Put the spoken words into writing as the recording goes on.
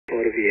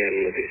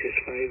VL. This is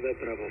 5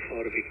 Bravo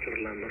 4 Victor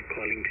London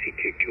calling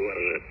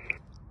CQQR.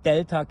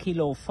 Delta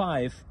Kilo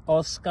 5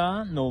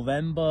 Oscar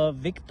November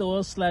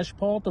Victor /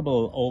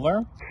 portable,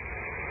 over.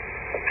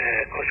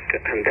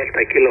 Oscar and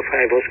Delta Kilo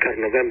 5 Oscar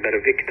November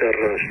Victor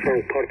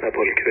strong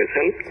portable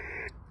QSL.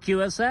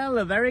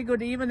 QSL, a very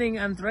good evening,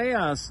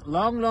 Andreas.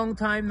 Long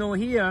time no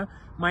hear.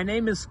 My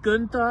name is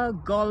Guenter,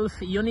 Golf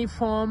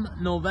Uniform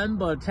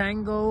November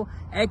Tango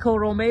Echo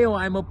Romeo.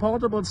 I'm a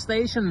portable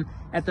station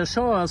at the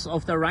shores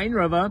of the Rhine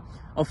River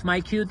of my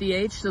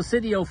QTH, the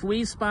city of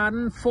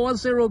Wiesbaden,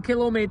 40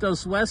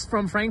 kilometers west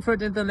from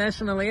Frankfurt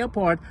International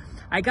Airport.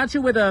 I got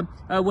you with a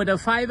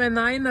 5 and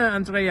 9,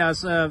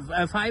 Andreas,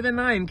 a 5 and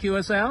 9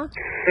 QSL.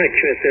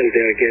 QSL,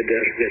 they get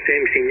the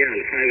same signal,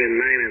 5 and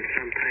 9, and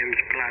sometimes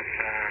plus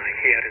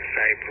here in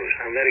Cyprus.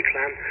 I'm very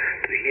glad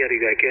to hear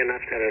you again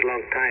after a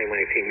long time,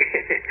 I think.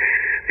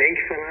 Thank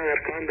you for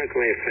another contact,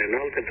 my friend.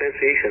 All the best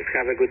wishes.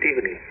 Have a good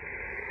evening.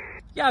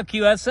 Yeah,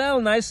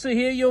 QSL, nice to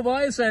hear your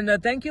voice, and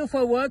thank you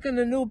for working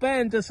the new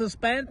band. This is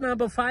band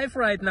number 5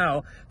 right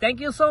now. Thank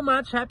you so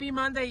much. Happy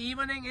Monday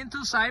evening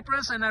into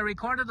Cyprus, and I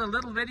recorded a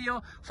little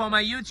video for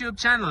my YouTube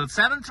channel.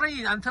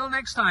 7-3, until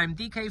next time,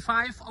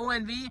 DK5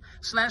 ONV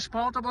 /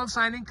 portable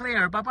signing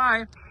clear.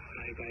 Bye-bye.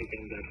 Bye-bye,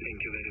 Guenter.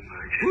 Thank you very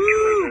much.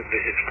 Woo!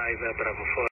 This is 5 Bravo 4.